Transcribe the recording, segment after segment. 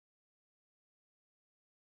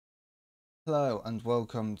Hello and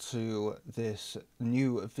welcome to this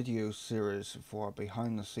new video series for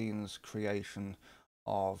behind the scenes creation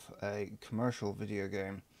of a commercial video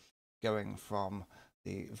game, going from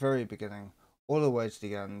the very beginning all the way to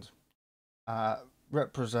the end,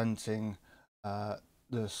 representing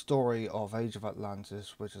the story of Age of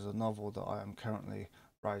Atlantis, which is a novel that I am currently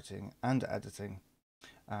writing and editing,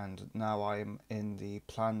 and now I'm in the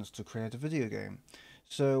plans to create a video game.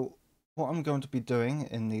 So what I'm going to be doing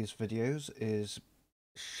in these videos is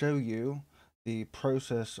show you the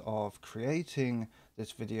process of creating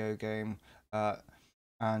this video game,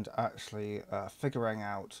 and actually figuring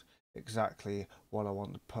out exactly what I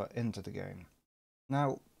want to put into the game.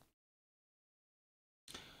 Now,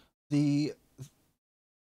 the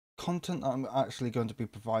content that I'm actually going to be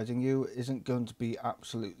providing you isn't going to be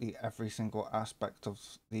absolutely every single aspect of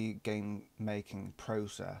the game making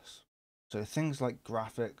process. So things like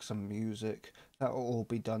graphics and music, that will all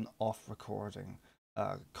be done off recording.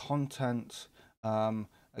 Content,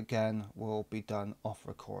 again, will be done off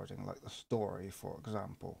recording, like the story, for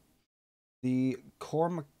example. The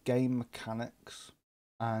core game mechanics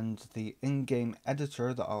and the in-game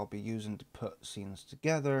editor that I'll be using to put scenes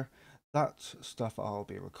together, that stuff I'll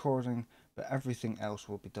be recording, but everything else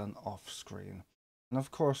will be done off screen. And of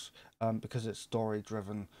course, because it's story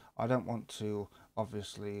driven, I don't want to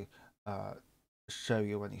obviously show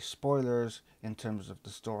you any spoilers in terms of the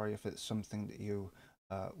story if it's something that you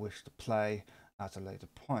wish to play at a later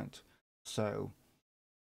point. So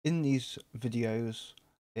in these videos,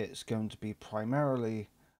 it's going to be primarily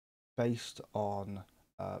based on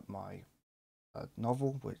my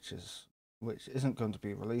novel, which isn't going to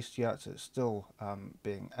be released yet. It's still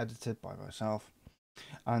being edited by myself,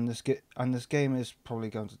 and this game is probably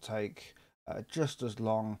going to take just as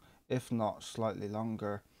long, if not slightly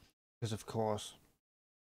longer, because of course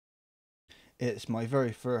it's my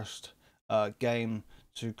very first game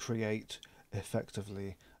to create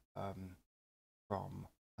effectively from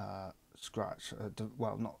scratch.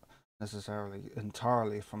 Well, not necessarily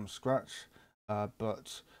entirely from scratch,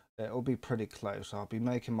 but it'll be pretty close. I'll be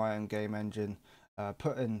making my own game engine,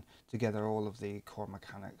 putting together all of the core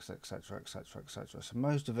mechanics, etc., etc., etc. So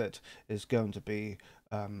most of it is going to be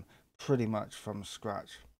pretty much from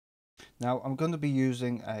scratch. Now, I'm going to be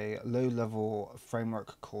using a low-level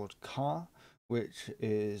framework called Car, which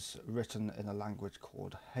is written in a language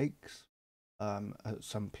called Hakes.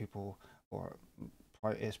 Some people, or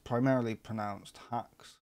it's primarily pronounced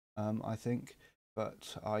Hacks, I think,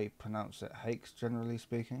 but I pronounce it Hakes generally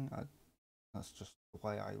speaking. That's just the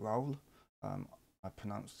way I roll. I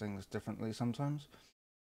pronounce things differently sometimes.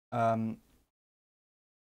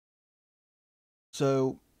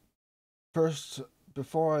 So first,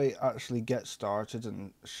 before I actually get started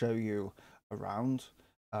and show you around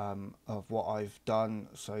of what I've done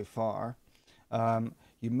so far,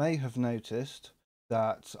 you may have noticed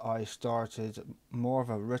that I started more of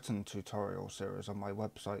a written tutorial series on my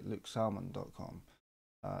website, lukesalmon.com.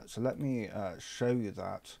 So let me show you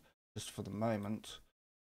that just for the moment.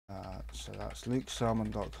 So that's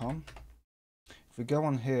lukesalmon.com. If we go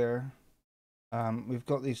on here, we've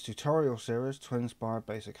got these tutorial series: Twinspire,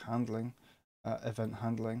 basic handling, event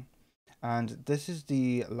handling, and this is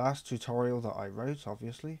the last tutorial that I wrote,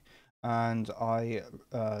 obviously, and I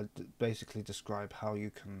basically describe how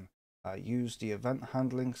you can use the event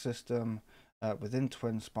handling system within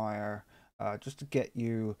Twinspire, just to get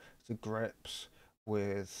you to grips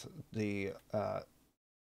with the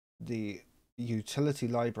utility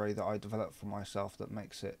library that I developed for myself that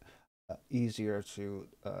makes it easier to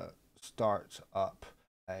start up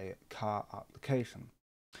a car application,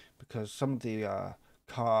 because some of the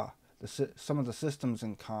some of the systems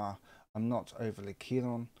in car I'm not overly keen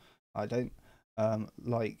on. I don't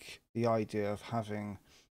like the idea of having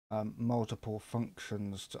multiple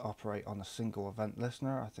functions to operate on a single event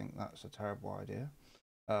listener. I think that's a terrible idea.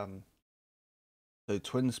 So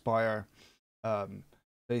Twinspire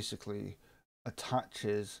basically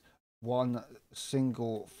attaches one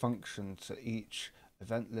single function to each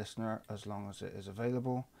event listener as long as it is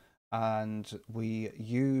available, and we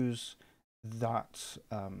use that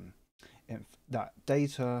that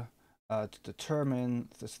data to determine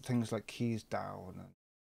things like keys down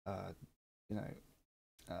and you know,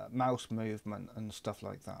 mouse movement and stuff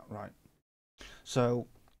like that, right? So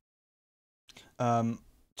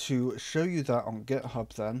to show you that on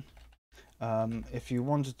GitHub, then if you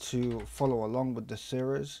wanted to follow along with the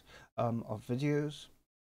series of videos,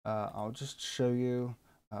 I'll just show you.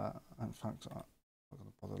 In fact, I'm not going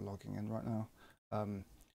to bother logging in right now.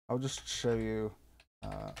 I'll just show you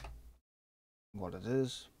what it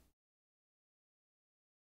is.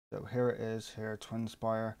 So here it is, here,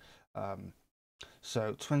 Twinspire.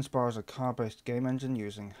 So TwinSpar is a car-based game engine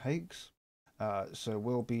using Hakes. So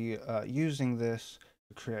we'll be using this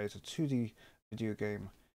to create a 2D video game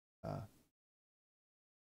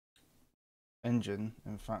engine.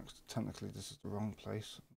 In fact, technically this is the wrong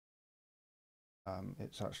place.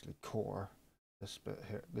 It's actually core. This bit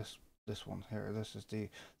here, this one here. This is the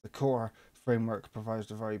core framework provides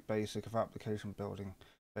the very basic of application building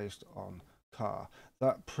based on car.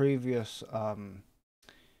 That previous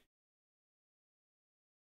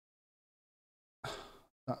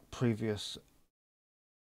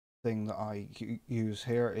thing that I use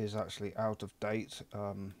here is actually out of date.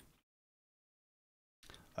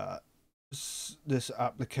 This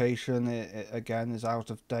application again is out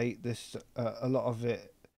of date. This a lot of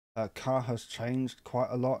it car has changed quite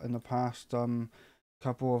a lot in the past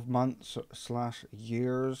couple of months slash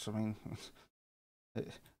years. I mean,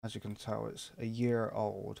 as you can tell, it's a year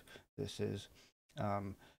old. This is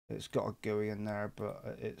it's got a GUI in there,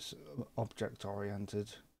 but it's object oriented,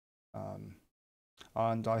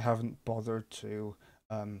 and I haven't bothered to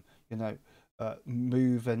you know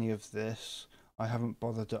move any of this. I haven't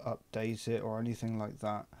bothered to update it or anything like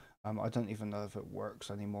that. I don't even know if it works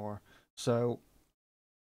anymore. So,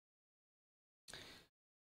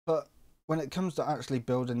 but when it comes to actually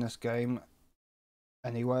building this game,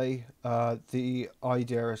 anyway, the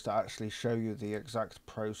idea is to actually show you the exact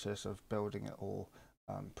process of building it all,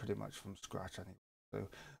 pretty much from scratch anyway. So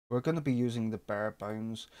we're going to be using the bare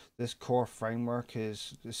bones. This core framework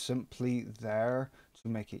is simply there to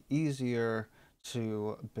make it easier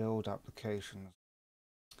to build applications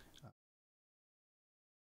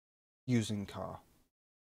using car.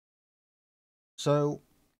 So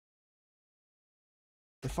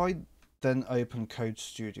if I then open Code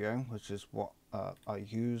Studio, which is what I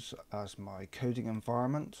use as my coding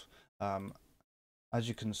environment, as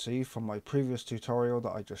you can see from my previous tutorial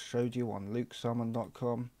that I just showed you on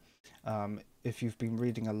lukesalmon.com, if you've been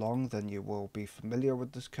reading along, then you will be familiar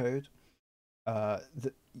with this code.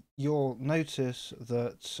 You'll notice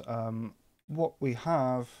that what we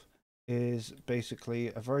have is basically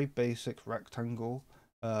a very basic rectangle,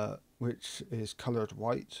 which is colored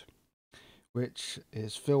white, which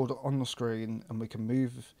is filled on the screen, and we can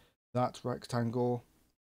move that rectangle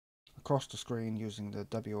across the screen using the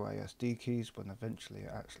WASD keys when eventually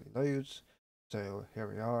it actually loads. So here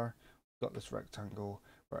we are, we've got this rectangle,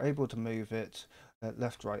 we're able to move it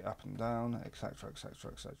left, right, up and down, etc,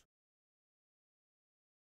 etc, etc.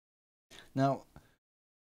 Now,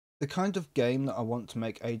 the kind of game that I want to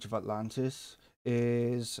make Age of Atlantis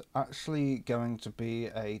is actually going to be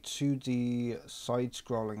a 2D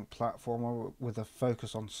side-scrolling platformer with a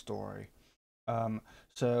focus on story.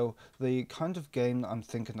 So the kind of game that I'm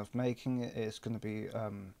thinking of making is going to be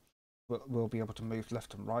we'll be able to move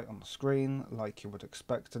left and right on the screen like you would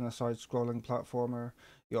expect in a side-scrolling platformer.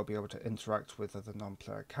 You'll be able to interact with other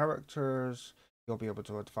non-player characters. You'll be able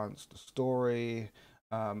to advance the story.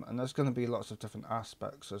 And there's going to be lots of different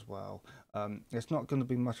aspects as well. It's not going to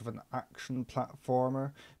be much of an action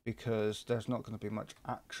platformer because there's not going to be much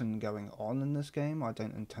action going on in this game. I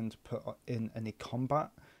don't intend to put in any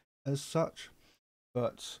combat as such,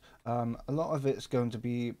 but a lot of it's going to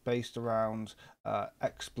be based around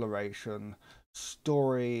exploration,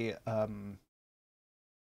 story,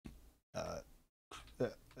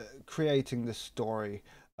 creating this story,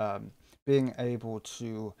 being able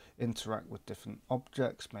to interact with different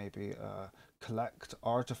objects, maybe collect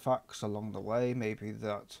artifacts along the way, maybe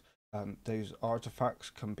that those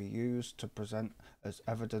artifacts can be used to present as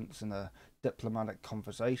evidence in a diplomatic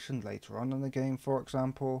conversation later on in the game, for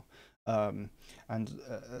example, and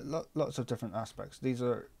lots of different aspects. These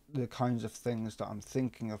are the kinds of things that I'm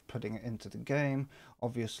thinking of putting into the game.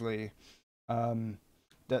 Obviously,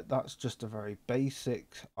 that's just a very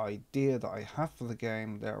basic idea that I have for the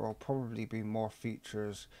game. There will probably be more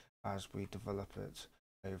features as we develop it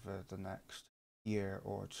over the next year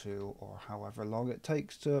or two, or however long it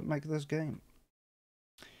takes to make this game.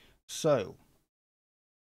 So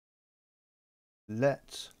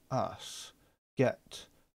let us get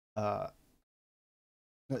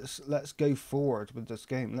let's go forward with this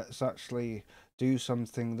game. Let's actually do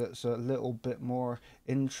something that's a little bit more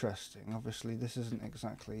interesting. Obviously this isn't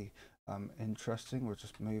exactly interesting. We're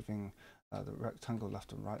just moving the rectangle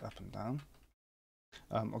left and right, up and down.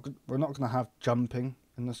 We're not going to have jumping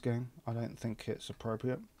in this game. I don't think it's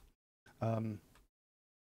appropriate.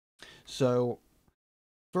 So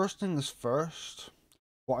first things first,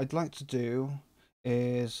 what I'd like to do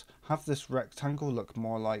is have this rectangle look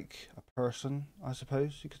more like a person, I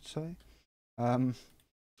suppose you could say.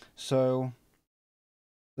 So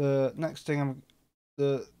the next thing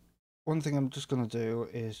one thing I'm just going to do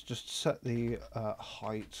is just set the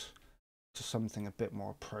height to something a bit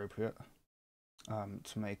more appropriate,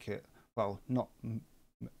 to make it, well, not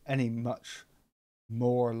any much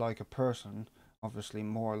more like a person, obviously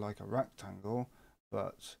more like a rectangle,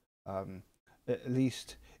 but at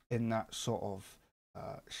least in that sort of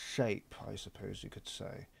shape, I suppose you could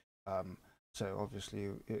say. So obviously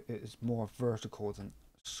it is more vertical than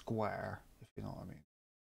square, if you know what I mean.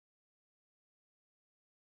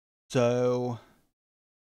 So,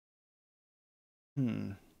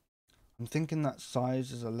 I'm thinking that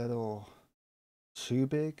size is a little too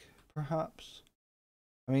big, perhaps.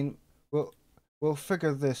 I mean, we'll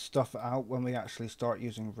figure this stuff out when we actually start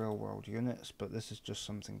using real world units, but this is just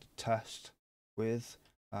something to test with.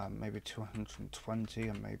 Maybe 220,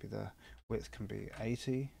 and maybe the width can be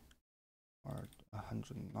 80 or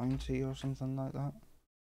 190 or something like that.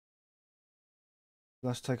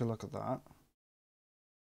 Let's take a look at that.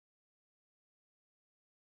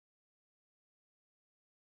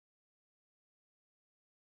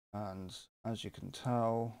 And as you can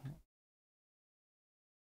tell,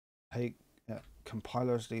 hey,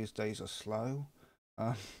 compilers these days are slow.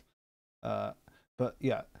 But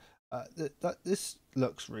yeah, this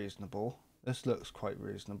looks reasonable. This looks quite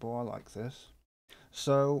reasonable. I like this.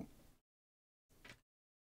 So, I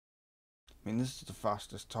mean, this is the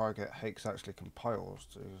fastest target Hakes actually compiles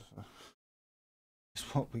to. So it's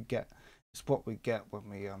what we get. It's what we get when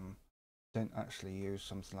we don't actually use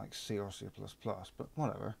something like C or C++. But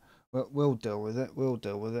whatever. We'll deal with it. We'll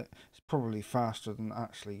deal with it. It's probably faster than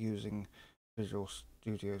actually using Visual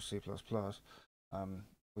Studio C++.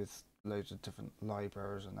 With loads of different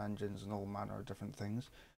libraries and engines and all manner of different things,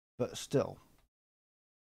 but still.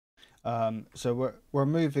 So we're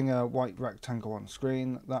moving a white rectangle on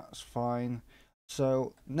screen. That's fine.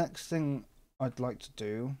 So next thing I'd like to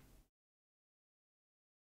do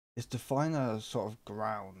is define a sort of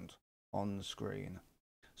ground on the screen.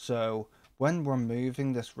 So when we're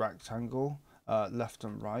moving this rectangle left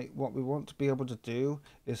and right, what we want to be able to do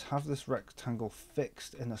is have this rectangle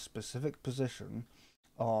fixed in a specific position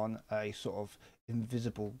on a sort of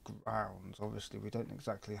invisible ground. Obviously, we don't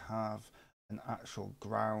exactly have an actual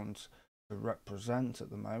ground to represent at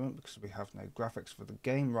the moment because we have no graphics for the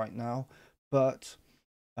game right now. But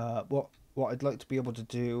what I'd like to be able to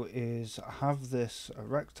do is have this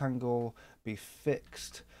rectangle be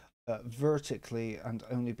fixed vertically and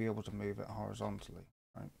only be able to move it horizontally.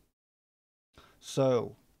 Right.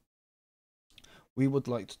 So we would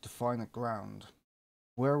like to define a ground.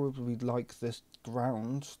 Where would we like this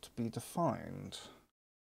ground to be defined?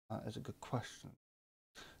 That is a good question.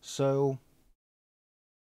 So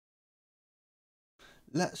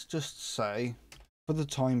let's just say, for the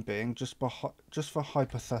time being, just for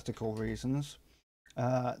hypothetical reasons,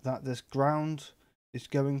 that this ground is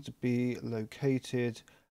going to be located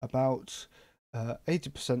about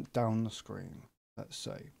 80% down the screen, let's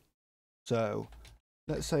say. So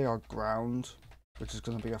let's say our ground, which is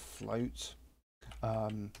going to be a float,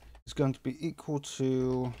 is going to be equal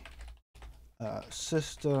to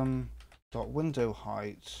system.window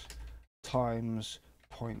height times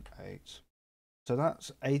 0.8. So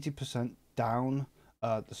that's 80% down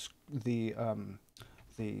the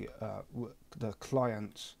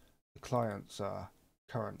client's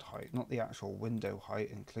current height, not the actual window height,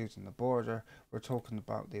 including the border. We're talking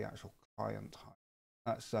about the actual client height.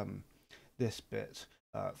 That's this bit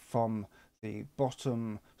from the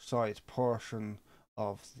bottom side portion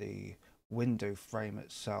of the window frame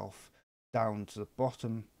itself down to the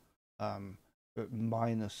bottom,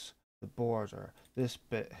 minus the border. This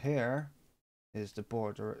bit here is the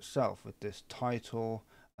border itself with this title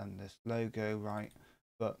and this logo, right?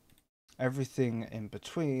 But everything in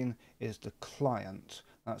between is the client.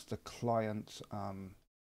 That's the client.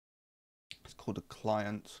 It's called a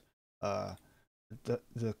client. The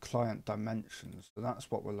client dimensions. So that's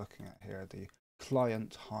what we're looking at here. The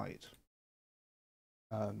client height.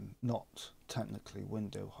 Not technically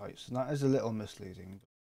window height. So that is a little misleading.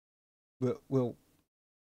 We'll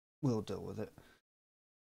deal with it.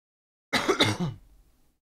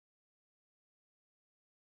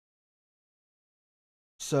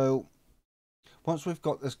 So once we've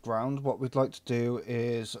got this ground, what we'd like to do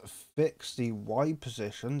is fix the Y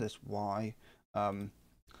position, this Y, on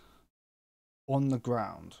the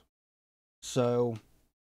ground. So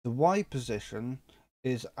the Y position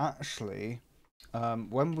is actually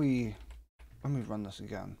when we run this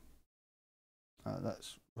again.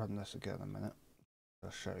 Let's run this again a minute.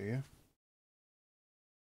 I'll show you.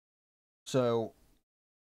 So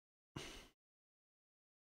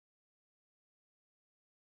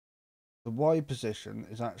the Y position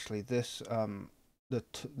is actually this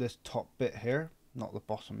this top bit here, not the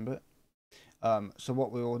bottom bit. So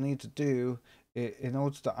what we will need to do in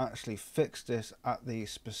order to actually fix this at the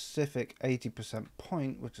specific 80%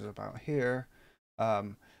 point, which is about here,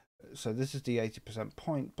 so this is the 80%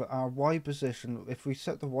 point, but our Y position, if we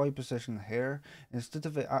set the Y position here, instead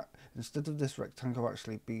of this rectangle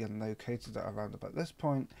actually being located at around about this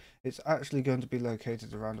point, it's actually going to be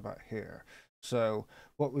located around about here. So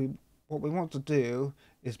what we want to do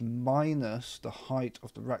is minus the height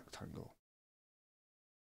of the rectangle.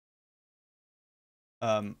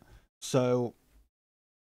 So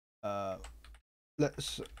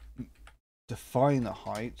let's define a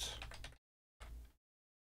height.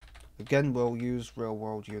 Again, we'll use real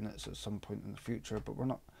world units at some point in the future, but we're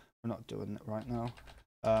not doing it right now.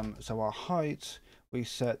 So our height we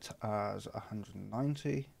set as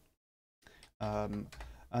 190,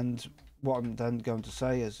 and what I'm then going to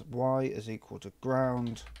say is y is equal to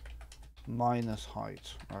ground minus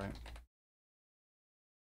height, right?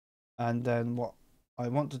 And then what I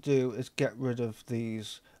want to do is get rid of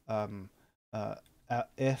these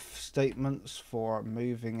if statements for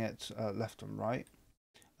moving it left and right.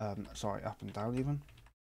 Sorry, up and down even,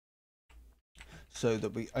 so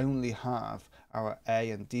that we only have our A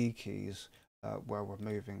and D keys where we're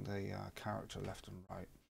moving the character left and right.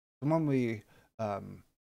 And when we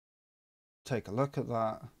take a look at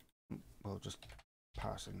that, we'll just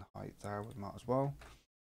pass in height there, we might as well.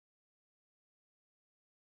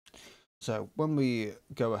 So when we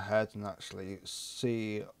go ahead and actually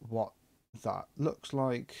see what that looks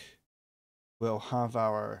like, we'll have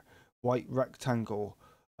our white rectangle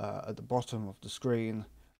at the bottom of the screen,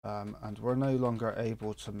 and we're no longer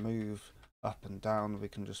able to move up and down. We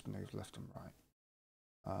can just move left and right.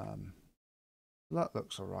 That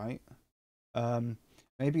looks alright.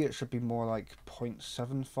 Maybe it should be more like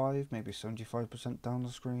 0.75, maybe 75% down the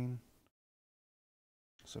screen.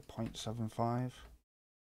 So 0.75.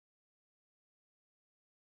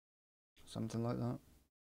 Something like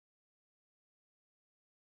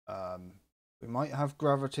that. We might have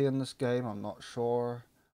gravity in this game, I'm not sure.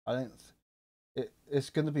 I don't. It's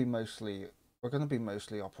going to be mostly. We're going to be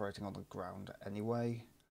mostly operating on the ground anyway.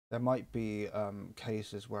 There might be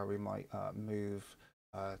cases where we might move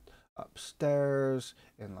upstairs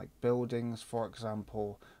in like buildings, for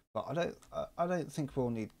example. But I don't think we'll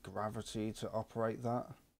need gravity to operate that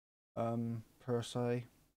per se.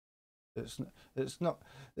 It's not.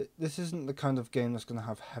 This isn't the kind of game that's going to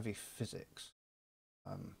have heavy physics.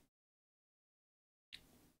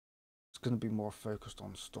 It's going to be more focused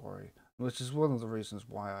on story, which is one of the reasons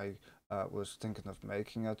why I was thinking of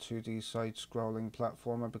making a 2D side-scrolling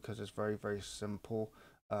platformer, because it's very, very simple,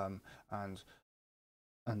 and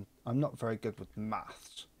I'm not very good with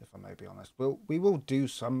maths, if I may be honest. We will do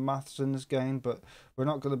some maths in this game, but we're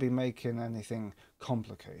not going to be making anything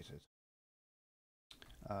complicated.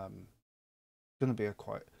 It's going to be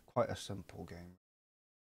quite a simple game.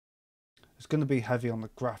 It's going to be heavy on the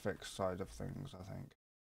graphics side of things, I think.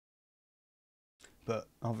 But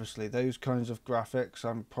obviously those kinds of graphics,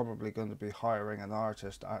 I'm probably going to be hiring an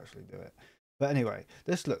artist to actually do it. But anyway,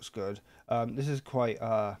 this looks good. This is quite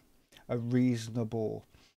a reasonable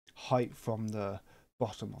height from the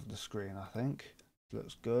bottom of the screen, I think. It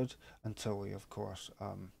looks good until we, of course,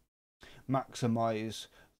 maximize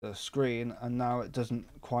the screen, and now it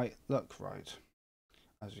doesn't quite look right,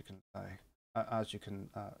 as you can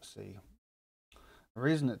see. The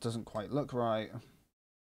reason it doesn't quite look right,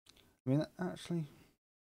 I mean, actually,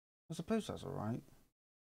 I suppose that's alright.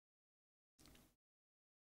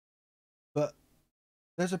 But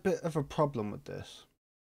there's a bit of a problem with this.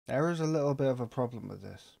 There is a little bit of a problem with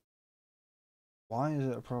this. Why is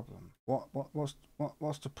it a problem?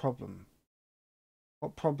 What's the problem?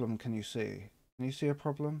 What problem can you see? Can you see a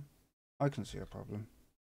problem? I can see a problem.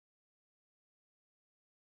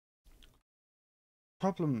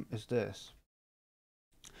 Problem is this.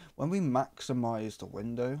 When we maximize the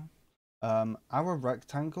window, our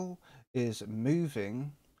rectangle is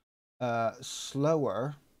moving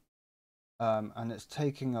slower, and it's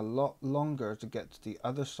taking a lot longer to get to the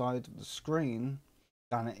other side of the screen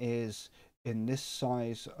than it is in this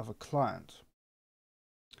size of a client.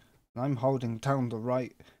 And I'm holding down the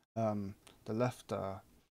left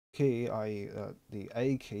key, i.e. the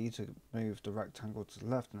A key, to move the rectangle to the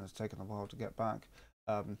left, and it's taken a while to get back.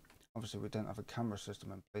 Obviously we don't have a camera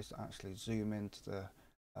system in place to actually zoom into the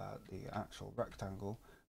actual rectangle,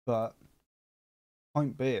 but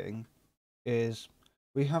point being is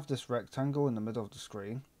we have this rectangle in the middle of the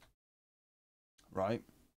screen, right?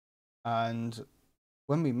 And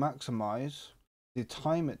when we maximize, the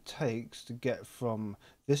time it takes to get from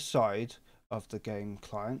this side of the game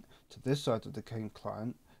client to this side of the game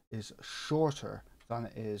client is shorter than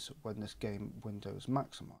it is when this game window is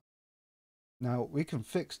maximized. Now we can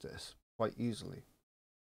fix this quite easily.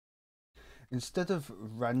 Instead of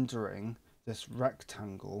rendering this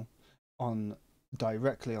rectangle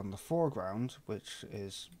directly on the foreground, which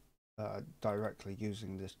is directly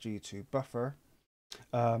using this G2 buffer,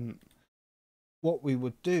 what we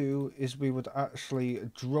would do is we would actually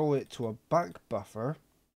draw it to a back buffer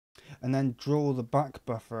and then draw the back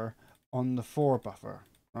buffer on the fore buffer,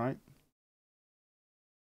 right?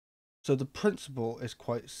 So the principle is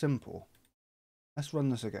quite simple. Let's run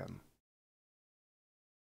this again.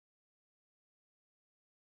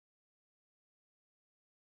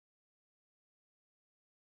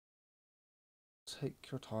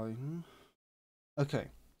 Take your time. Okay,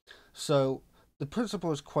 so the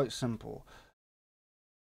principle is quite simple.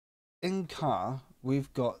 In car,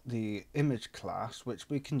 we've got the image class, which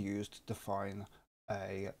we can use to define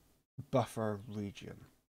a buffer region,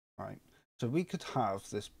 right? So we could have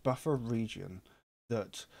this buffer region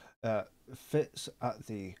that fits at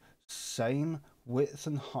the same width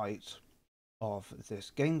and height of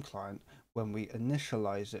this game client when we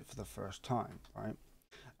initialize it for the first time, right?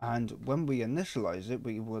 And when we initialize it,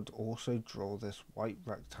 we would also draw this white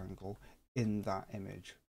rectangle in that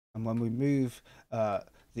image. And when we move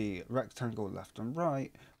the rectangle left and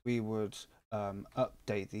right, we would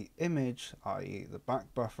update the image, i.e. the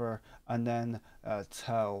back buffer, and then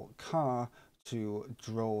tell car to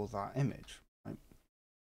draw that image. Right?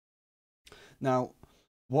 Now,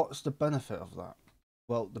 what's the benefit of that?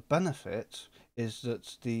 Well, the benefit is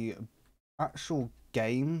that the actual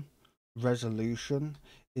game resolution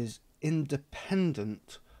is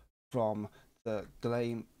independent from the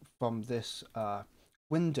this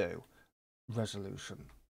window resolution.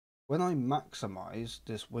 When I maximize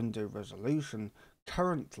this window resolution,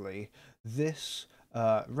 currently this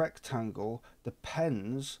rectangle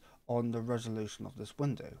depends on the resolution of this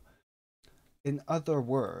window. In other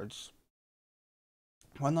words,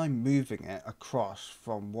 when I'm moving it across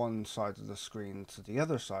from one side of the screen to the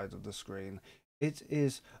other side of the screen, it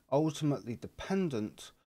is ultimately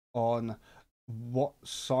dependent on what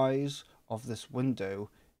size of this window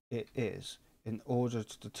it is in order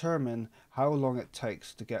to determine how long it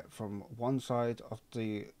takes to get from one side of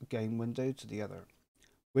the game window to the other.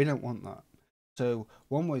 We don't want that. So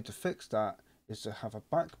one way to fix that is to have a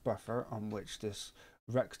back buffer on which this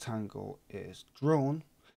rectangle is drawn,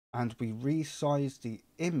 and we resize the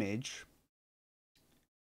image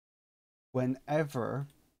whenever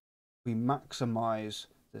we maximize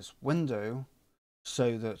this window,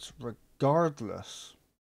 so that regardless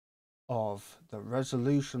of the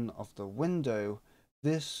resolution of the window,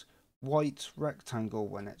 this white rectangle,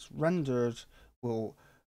 when it's rendered, will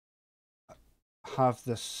have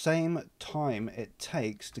the same time it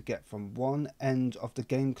takes to get from one end of the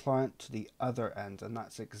game client to the other end. And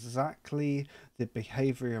that's exactly the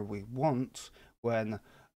behavior we want when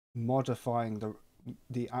modifying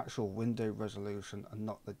the actual window resolution and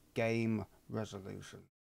not the game resolution.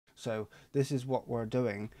 So this is what we're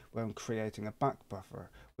doing when creating a back buffer.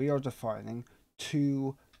 We are defining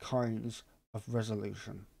two kinds of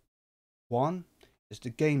resolution. One is the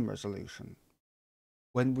game resolution.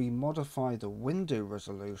 When we modify the window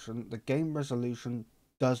resolution, the game resolution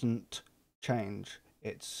doesn't change.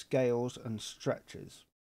 It scales and stretches.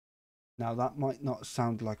 Now that might not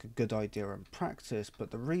sound like a good idea in practice,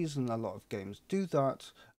 but the reason a lot of games do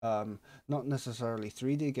that, not necessarily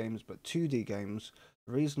 3D games, but 2D games,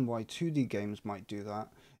 the reason why 2D games might do that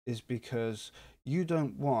is because you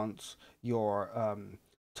don't want your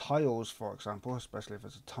tiles, for example, especially if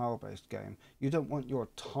it's a tile-based game, you don't want your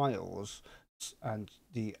tiles and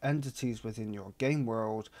the entities within your game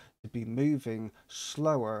world to be moving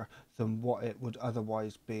slower than what it would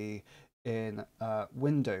otherwise be in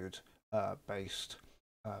windowed based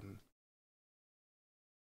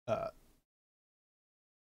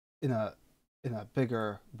in a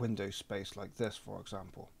bigger window space like this, for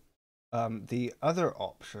example. The other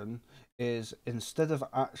option is, instead of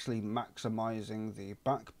actually maximizing the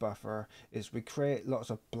back buffer, is we create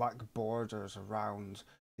lots of black borders around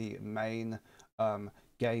the main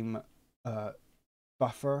game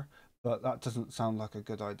buffer, but that doesn't sound like a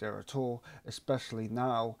good idea at all, especially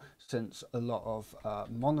now since a lot of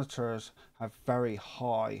monitors have very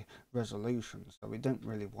high resolution. So we don't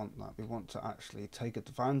really want that. We want to actually take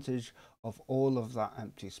advantage of all of that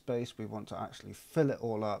empty space. We want to actually fill it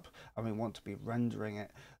all up, and we want to be rendering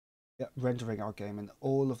our game in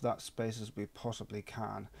all of that space as we possibly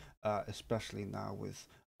can, especially now with,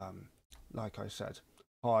 like I said,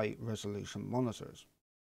 high resolution monitors.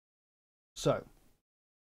 So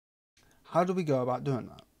how do we go about doing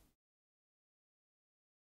that?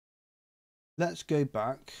 Let's go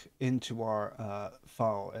back into our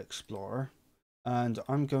file explorer, and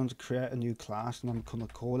I'm going to create a new class, and I'm going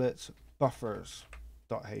to call it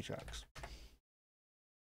buffers.hx.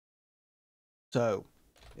 So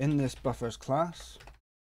in this buffers class,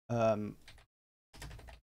 I'm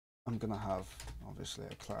going to have obviously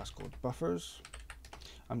a class called buffers.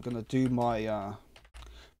 I'm going to do my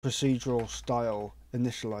procedural style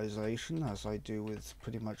initialization, as I do with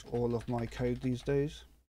pretty much all of my code these days.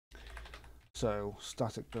 So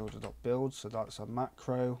static builder.build, so that's a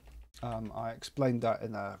macro. I explained that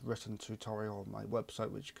in a written tutorial on my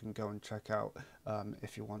website, which you can go and check out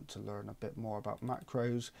if you want to learn a bit more about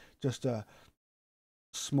macros. Just a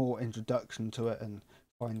small introduction to it and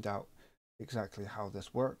find out exactly how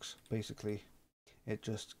this works. Basically, it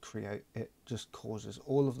just causes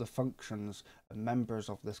all of the functions and members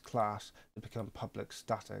of this class to become public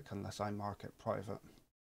static unless I mark it private.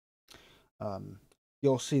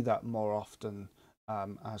 You'll see that more often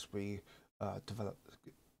as we develop.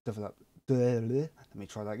 Let me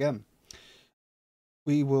try that again.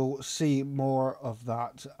 We will see more of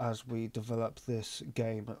that as we develop this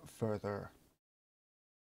game further.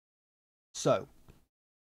 So,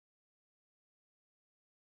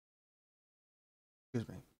 excuse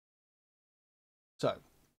me. So,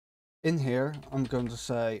 in here, I'm going to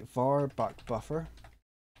say var back buffer,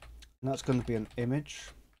 and that's going to be an image.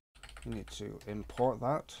 We need to import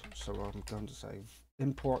that, so I'm going to say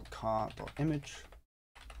import car.image,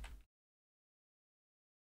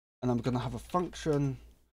 and I'm going to have a function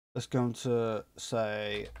that's going to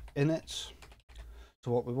say init.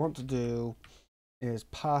 So what we want to do is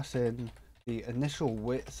pass in the initial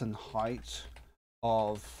width and height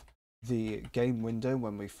of the game window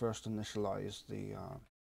when we first initialize the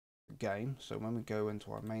game. So when we go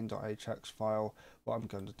into our main.hx file, what I'm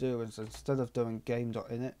going to do is, instead of doing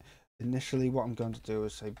game.init, initially what I'm going to do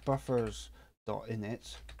is say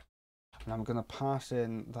buffers.init, and I'm going to pass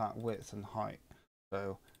in that width and height.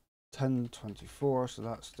 So 1024, so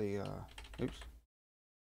that's the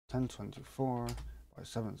 1024 by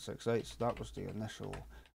 768, so that was the initial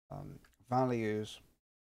values.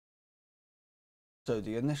 So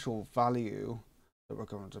the initial value that we're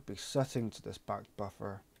going to be setting to this back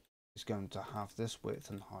buffer is going to have this width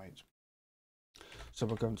and height. So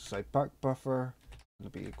we're going to say back buffer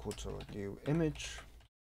going to be equal to a new image,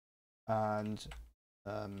 and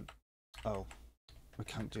oh, we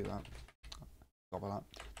can't do that. Stop that.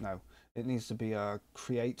 No, it needs to be a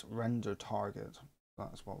create render target.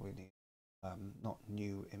 That's what we need, not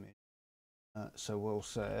new image. So we'll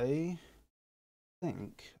say, I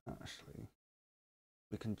think actually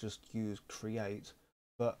we can just use create,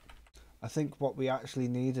 but I think what we actually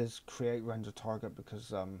need is create render target,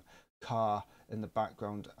 because car in the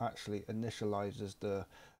background actually initializes the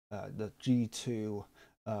G2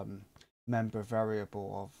 member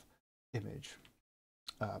variable of image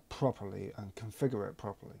properly and configure it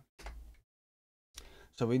properly.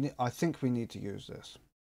 So I think we need to use this.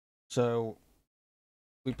 So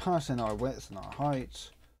we pass in our width and our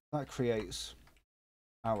height. That creates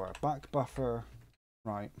our back buffer,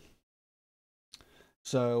 right?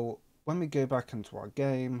 So when we go back into our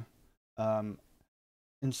game,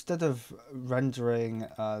 instead of rendering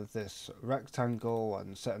this rectangle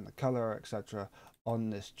and setting the color, etc.,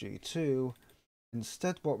 on this G2,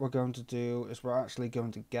 instead what we're going to do is we're actually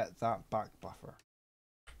going to get that back buffer.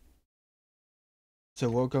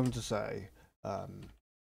 So we're going to say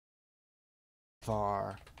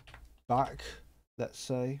var back, let's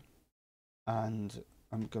say, and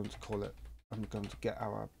I'm going to get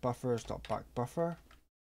our buffers.backBuffer,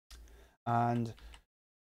 and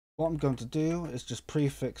what I'm going to do is just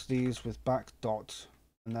prefix these with back dot,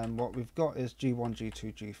 and then what we've got is G1,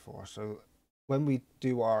 G2, G4. So when we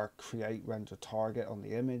do our create render target on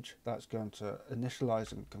the image, that's going to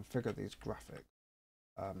initialize and configure these graphics.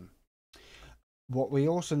 What we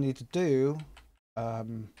also need to do,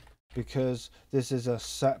 because this is a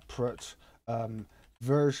separate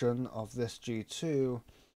version of this G2,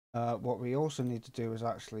 what we also need to do is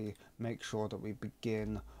actually make sure that we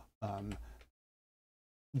begin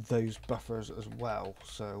those buffers as well.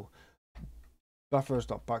 So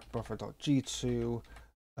buffers.backBuffer.G2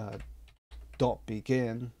 dot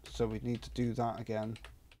begin, so we need to do that again.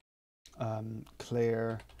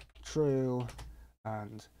 Clear true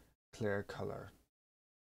and clear color,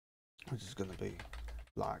 which is going to be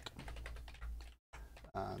black.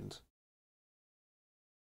 And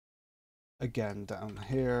again down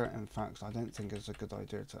here, in fact, I don't think it's a good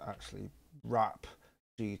idea to actually wrap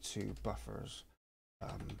G2 buffers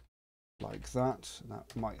like that.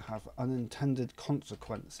 That might have unintended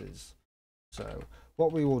consequences So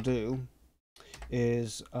what we will do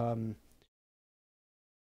is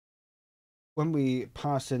when we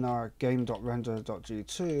pass in our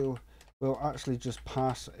game.render.g2, we'll actually just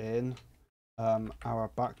pass in our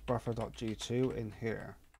backbuffer.g2 in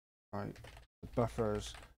here, right? The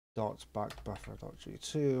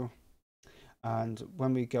buffers.backbuffer.g2, and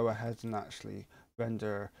when we go ahead and actually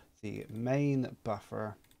render the main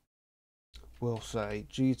buffer, we'll say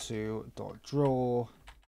g2.draw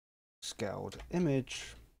scaled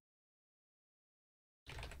image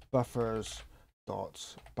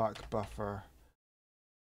buffers.backbuffer,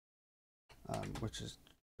 which is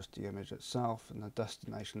just the image itself, and the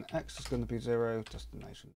destination x is going to be 0,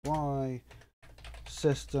 destination y,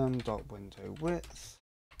 system.window_width,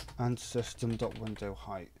 and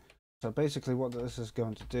system.window_height. So basically what this is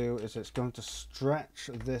going to do is it's going to stretch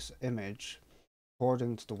this image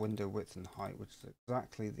according to the window width and height, which is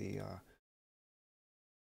exactly the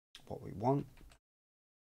what we want.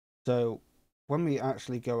 So when we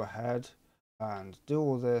actually go ahead and do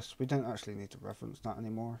all this, we don't actually need to reference that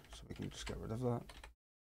anymore, so we can just get rid of that.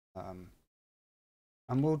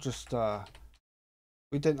 And we'll just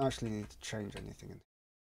we don't actually need to change anything.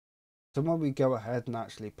 So when we go ahead and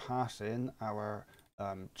actually pass in our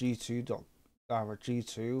G2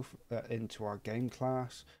 into our game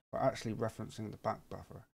class, we're actually referencing the back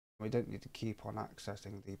buffer. We don't need to keep on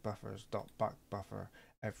accessing the buffers.backbuffer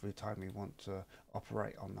every time we want to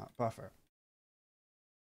operate on that buffer.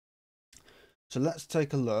 So let's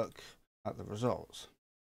take a look at the results.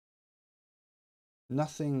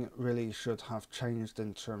 Nothing really should have changed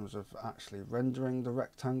in terms of actually rendering the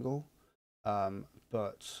rectangle,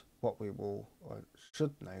 but what we will or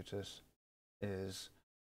should notice is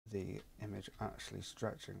the image actually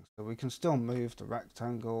stretching. So we can still move the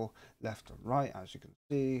rectangle left and right, as you can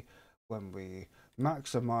see. When we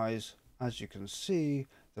maximize, as you can see,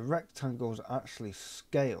 the rectangle is actually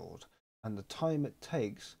scaled, and the time it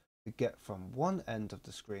takes to get from one end of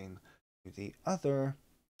the screen to the other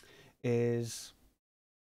is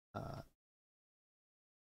the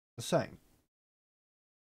same.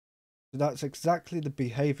 So that's exactly the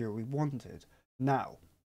behavior we wanted. Now,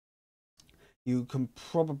 you can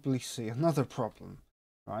probably see another problem,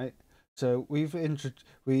 right? So we've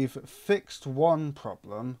fixed one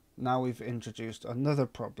problem. Now we've introduced another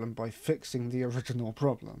problem by fixing the original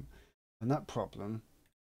problem, and that problem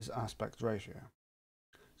is aspect ratio.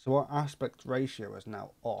 So our aspect ratio is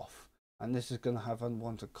now off, and this is going to have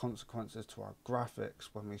unwanted consequences to our graphics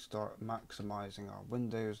when we start maximizing our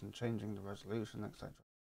windows and changing the resolution, etc.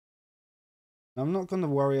 Now, I'm not going to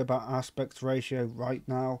worry about aspect ratio right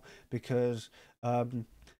now because I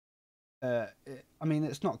mean,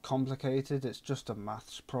 it's not complicated, it's just a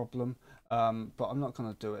maths problem, but I'm not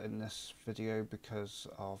going to do it in this video because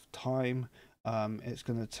of time. It's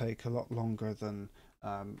going to take a lot longer than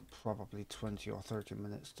probably 20 or 30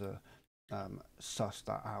 minutes to suss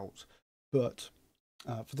that out. But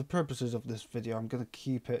for the purposes of this video, I'm going to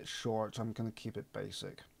keep it short, I'm going to keep it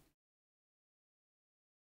basic.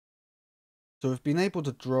 So we've been able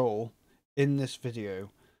to draw in this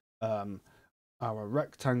video our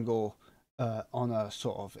rectangle on a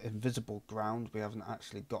sort of invisible ground. We haven't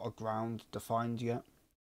actually got a ground defined yet.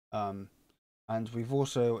 And we've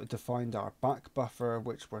also defined our back buffer,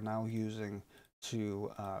 which we're now using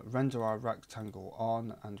to render our rectangle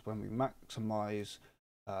on. And when we maximize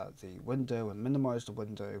the window and minimize the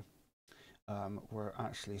window, we're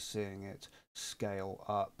actually seeing it scale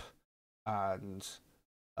up, and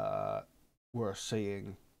we're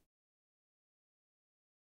seeing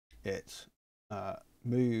it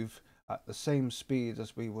move at the same speed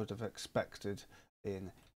as we would have expected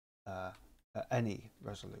in any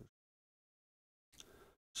resolution.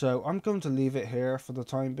 So I'm going to leave it here for the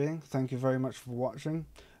time being. Thank you very much for watching.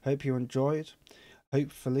 Hope you enjoyed.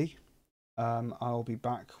 Hopefully I'll be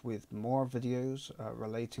back with more videos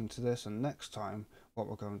relating to this, and next time what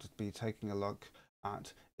we're going to be taking a look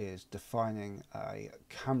at is defining a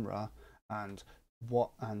camera and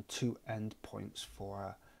two endpoints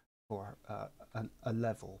for a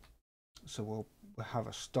level. So we'll have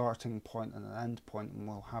a starting point and an end point, and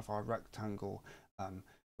we'll have our rectangle.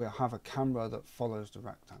 We'll have a camera that follows the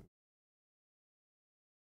rectangle.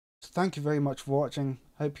 So thank you very much for watching.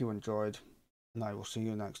 Hope you enjoyed, and I will see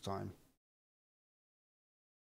you next time.